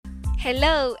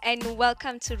Hello and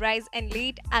welcome to Rise and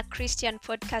Lead, a Christian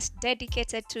podcast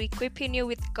dedicated to equipping you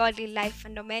with godly life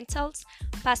fundamentals,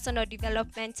 personal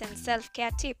development, and self-care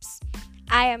tips.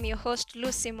 I am your host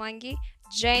Lucy Mwangi.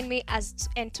 Join me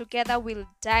and together we'll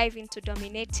dive into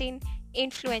dominating,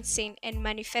 influencing, and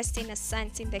manifesting as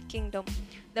sons in the kingdom.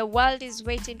 The world is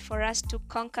waiting for us to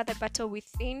conquer the battle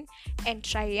within and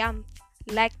triumph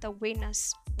like the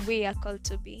winners we are called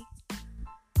to be.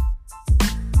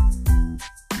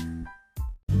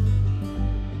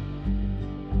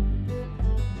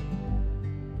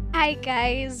 Hi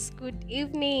guys, good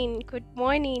evening, good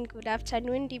morning, good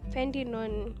afternoon, depending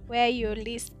on where you're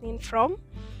listening from.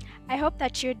 I hope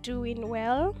that you're doing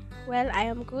well. Well, I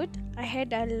am good. I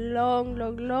had a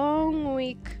long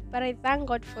week, but I thank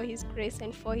God for His grace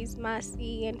and for His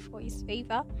mercy and for His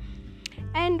favor.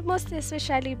 And most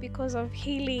especially because of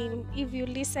healing. If you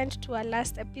listened to our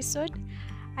last episode,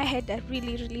 I had a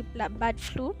really bad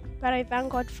flu, but I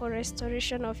thank God for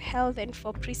restoration of health and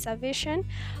for preservation.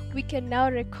 We can now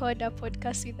record a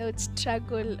podcast without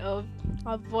struggle of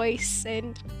our voice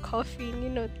and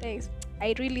coughing, things.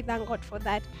 I really thank God for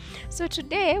that. So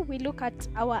today we look at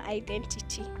our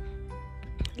identity.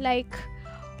 Like,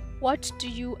 what do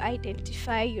you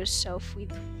identify yourself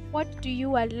with? What do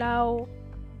you allow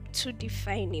to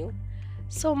define you?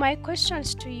 So my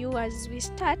questions to you as we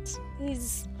start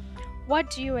is,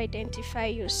 what do you identify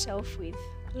yourself with?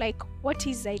 Like, what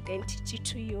is identity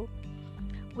to you?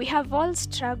 We have all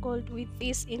struggled with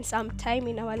this in some time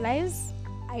in our lives.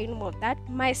 I know that,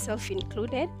 myself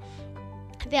included.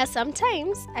 There are some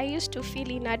times I used to feel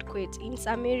inadequate in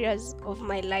some areas of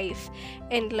my life,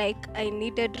 and like I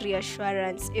needed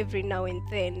reassurance every now and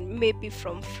then, maybe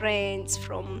from friends,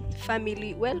 from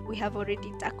family. Well, we have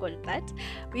already tackled that.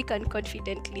 We can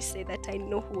confidently say that I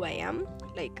know who I am.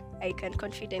 Like, I can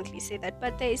confidently say that.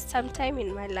 But there is some time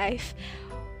in my life,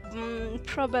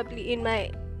 probably in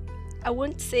my, I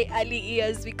won't say early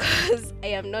years because I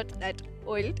am not that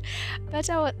old, but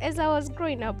as I was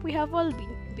growing up, we have all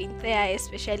been there,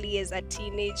 especially as a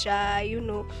teenager.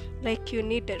 Like, you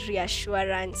need a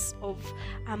reassurance of,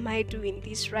 am I doing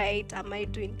this right? Am I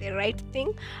doing the right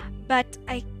thing? But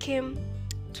I came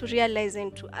to realize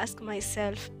and to ask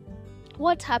myself,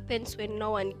 what happens when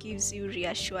no one gives you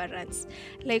reassurance?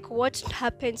 Like, what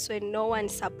happens when no one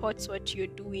supports what you're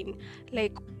doing?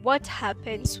 Like, what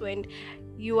happens when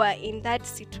you are in that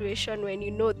situation when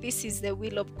you know this is the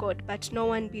will of God, but no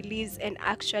one believes and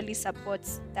actually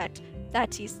supports that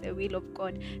is the will of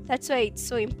God? That's why it's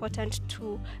so important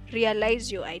to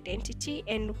realize your identity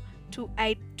and to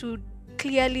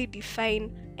clearly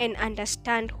define and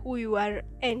understand who you are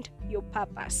and your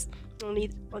purpose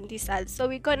on this earth. So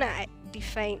we're gonna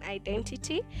define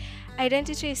identity.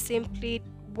 Identity is simply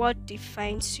what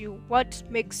defines you, what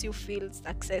makes you feel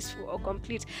successful or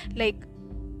complete. Like,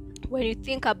 when you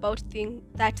think about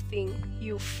that thing,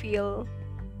 you feel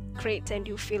great and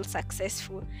you feel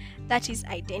successful. That is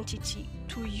identity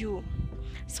to you.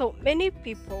 So many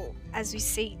people, as we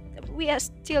say, we are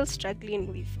still struggling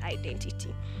with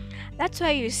identity. That's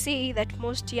why you see that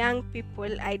most young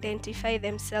people identify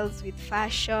themselves with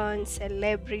fashion,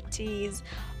 celebrities,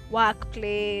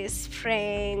 workplace,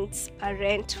 friends,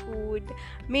 parenthood,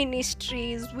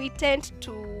 ministries. We tend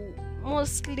to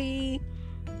mostly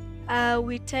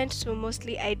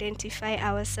identify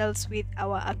ourselves with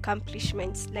our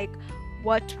accomplishments, like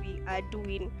what we are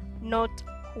doing, not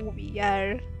who we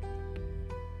are.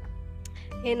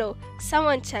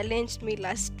 Someone challenged me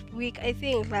last week.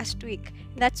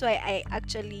 That's why I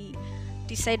actually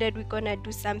decided we're gonna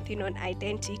do something on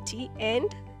identity,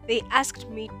 and they asked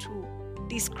me to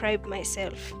describe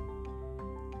myself,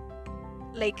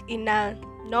 like in a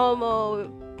normal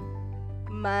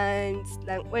man's,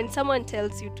 like when someone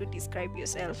tells you to describe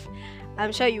yourself,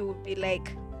 I'm sure you will be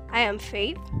like, I am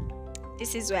Faith,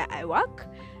 this is where I work,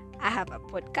 I have a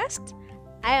podcast,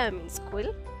 I am in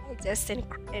school, I just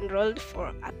enrolled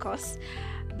for a course.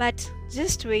 But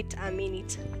just wait a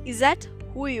minute, is that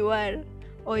who you are,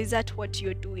 or is that what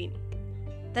you're doing?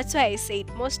 That's why I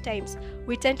said most times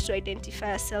we tend to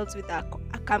identify ourselves with our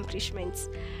accomplishments.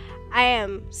 I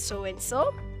am so and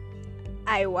so,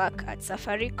 I work at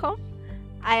Safaricom,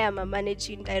 I am a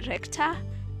managing director,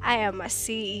 I am a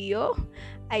CEO,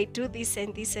 I do this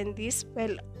and this and this.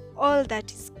 Well, all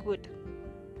that is good.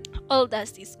 All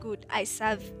that is good. I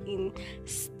serve in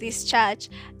this church.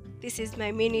 This is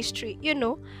my ministry,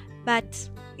 But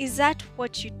is that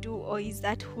what you do, or is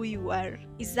that who you are?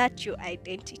 Is that your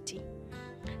identity?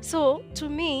 So, to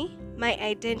me, my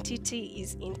identity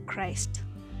is in Christ.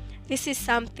 This is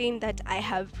something that I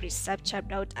have researched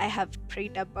about, I have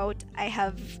prayed about, I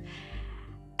have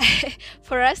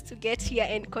for us to get here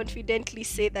and confidently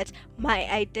say that my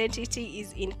identity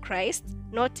is in Christ,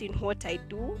 not in what I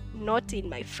do, not in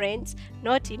my friends,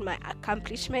 not in my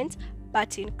accomplishments,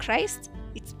 but in Christ,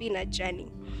 it's been a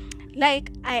journey.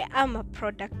 Like, I am a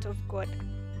product of God.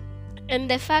 And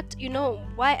the fact,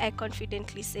 why I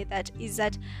confidently say that is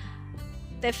that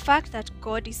the fact that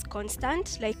God is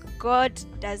constant, like God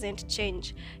doesn't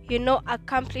change.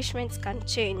 Accomplishments can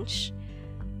change.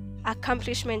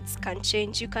 Accomplishments can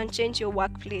change. You can change your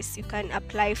workplace. You can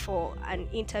apply for an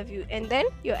interview and then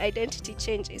your identity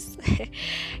changes.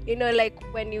 Like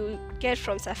when you get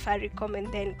from Safaricom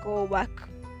and then go work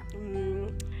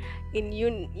in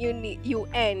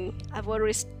UN.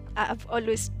 I've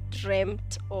always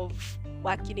dreamt of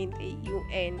working in the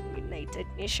UN, United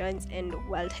Nations, and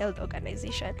World Health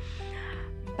Organization.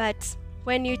 But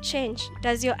when you change,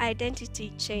 does your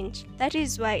identity change? That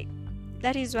is why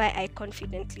I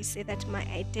confidently say that my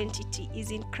identity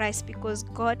is in Christ, because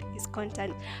God is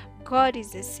constant. God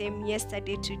is the same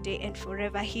yesterday, today, and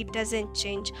forever. He doesn't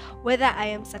change, whether I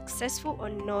am successful or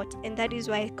not. And that is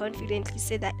why I confidently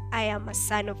say that I am a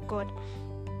son of God.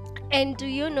 And do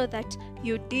you know that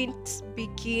you didn't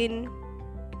begin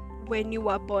when you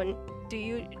were born? Do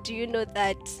you know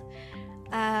that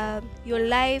your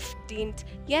life didn't?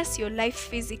 Yes, your life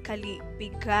physically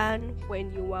began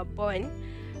when you were born,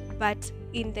 but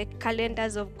in the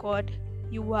calendars of God,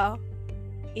 you were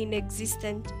in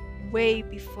existence way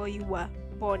before you were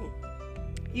born.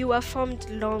 You were formed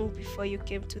long before you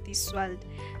came to this world.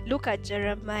 Look at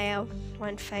Jeremiah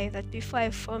 1:5, that before I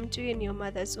formed you in your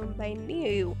mother's womb, I knew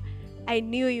you. I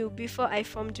knew you before I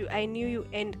formed you. I knew you,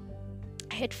 and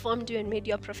I had formed you and made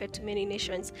you a prophet to many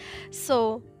nations.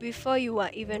 So before you were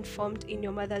even formed in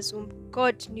your mother's womb,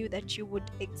 God knew that you would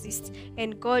exist,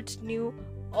 and God knew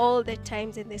all the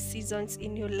times and the seasons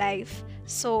in your life.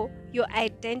 So your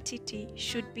identity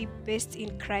should be based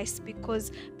in Christ,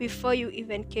 because before you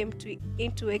even came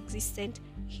into existence,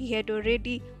 He had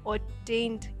already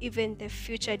ordained even the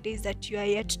future days that you are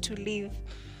yet to live.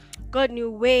 God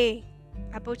knew way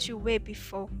about you way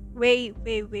before. Way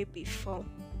before.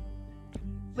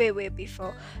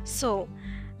 So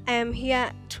I am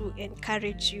here to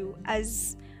encourage you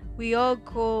as we all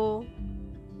go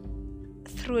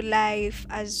through life,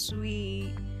 as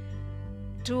we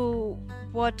do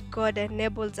what God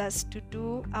enables us to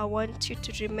do. I want you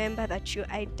to remember that your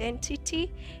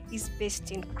identity is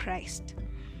based in Christ.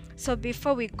 So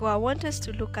before we go, I want us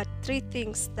to look at 3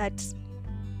 things that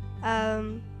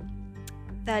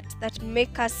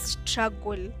make us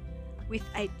struggle with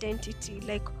identity.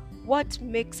 Like, what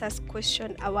makes us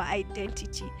question our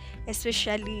identity,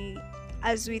 especially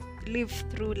as we live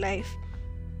through life.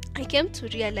 I came to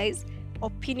realize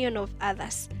opinion of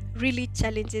others really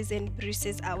challenges and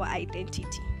bruises our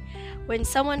identity. When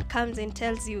someone comes and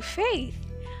tells you, Faith,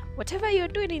 whatever you're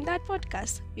doing in that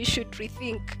podcast, you should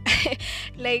rethink.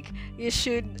 Like, you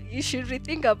should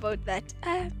rethink about that.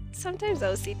 Sometimes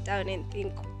I'll sit down and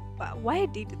think, why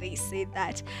did they say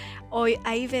that? Or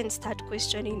I even start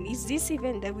questioning, is this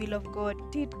even the will of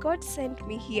God? Did God send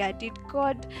me here? Did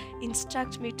God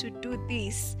instruct me to do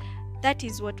this? That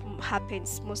is what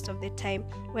happens most of the time.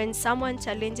 When someone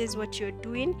challenges what you're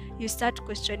doing, you start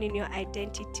questioning your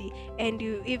identity, and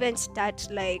you even start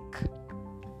like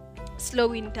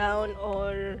slowing down,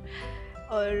 or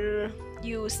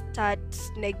you start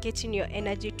negating your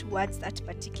energy towards that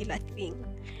particular thing.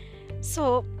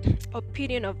 So,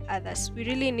 opinion of others. We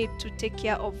really need to take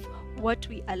care of what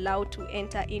we allow to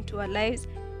enter into our lives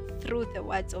through the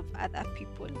words of other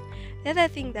people. The other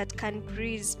thing that can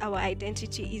bruise our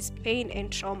identity is pain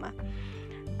and trauma.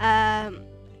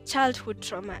 Childhood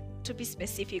trauma, to be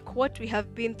specific. What we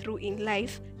have been through in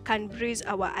life can bruise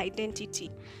our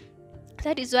identity.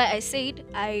 That is why I said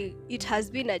it has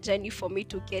been a journey for me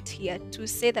to get here, to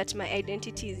say that my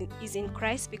identity is in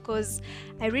Christ, because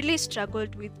I really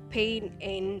struggled with pain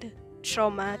and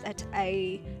trauma that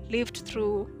I lived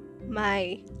through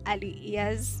my early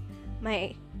years.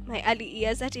 My early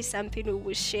years, that is something we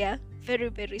will share very,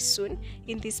 very soon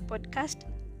in this podcast,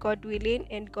 God willing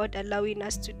and God allowing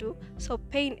us to do. So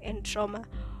pain and trauma,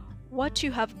 what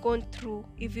you have gone through,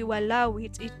 if you allow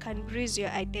it, it can bruise your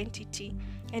identity.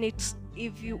 And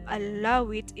if you allow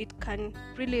it, it can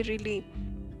really, really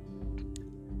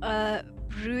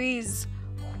bruise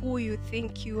who you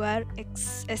think you are,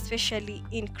 especially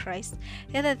in Christ.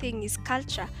 The other thing is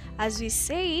culture. As we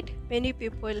said, many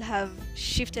people have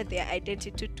shifted their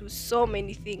identity to so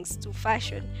many things, to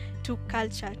fashion, to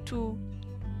culture, to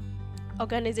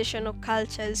organizational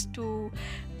cultures to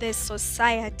the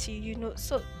society,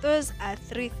 So those are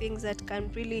three things that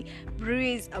can really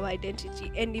bruise our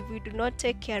identity. And if we do not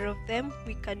take care of them,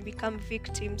 we can become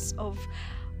victims of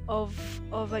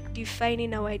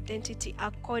defining our identity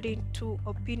according to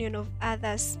opinion of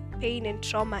others, pain and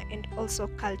trauma, and also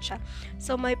culture.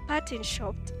 So my part in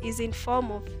short is in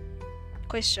form of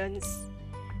questions.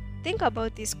 Think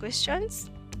about these questions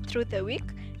through the week,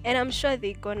 and I'm sure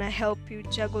they're gonna help you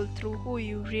juggle through who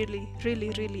you really, really,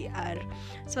 really are.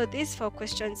 So these 4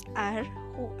 questions are: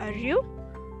 who are you?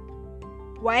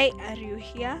 Why are you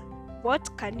here?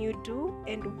 What can you do?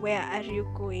 And where are you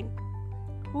going?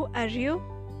 Who are you?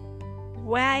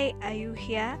 Why are you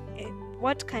here? And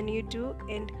what can you do?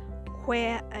 And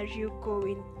where are you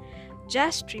going?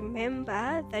 Just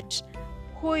remember that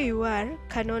who you are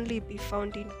can only be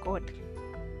found in God.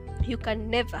 You can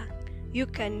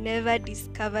never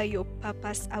discover your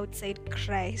purpose outside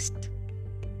Christ.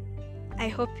 I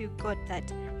hope you got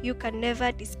that. You can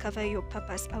never discover your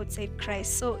purpose outside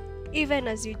Christ. So even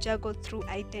as you juggle through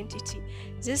identity,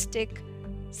 just take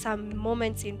some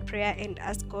moments in prayer and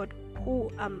ask God,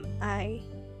 who am I?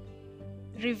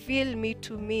 Reveal me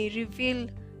to me. Reveal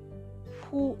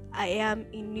who I am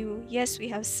in you. Yes, we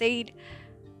have said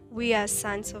we are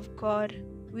sons of God.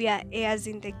 We are heirs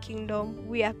in the kingdom.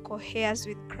 We are co-heirs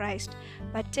with Christ.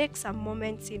 But take some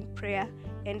moments in prayer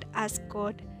and ask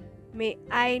God, may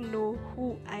I know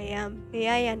who I am. May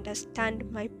I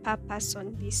understand my purpose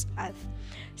on this earth.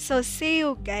 So see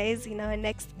you guys in our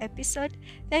next episode.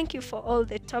 Thank you for all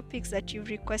the topics that you've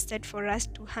requested for us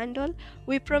to handle.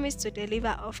 We promise to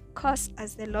deliver, of course,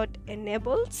 as the Lord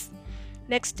enables.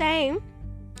 Next time,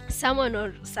 someone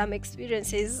or some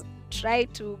experiences try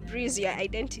to bruise your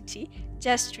identity,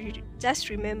 just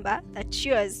remember that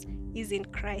yours is in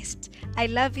Christ. I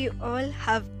love you all.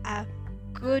 Have a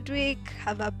good week.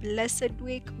 Have a blessed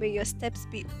week. May your steps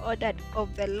be ordered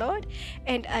of the Lord.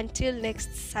 And until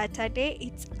next Saturday,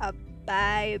 it's a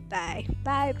bye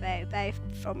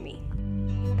from me.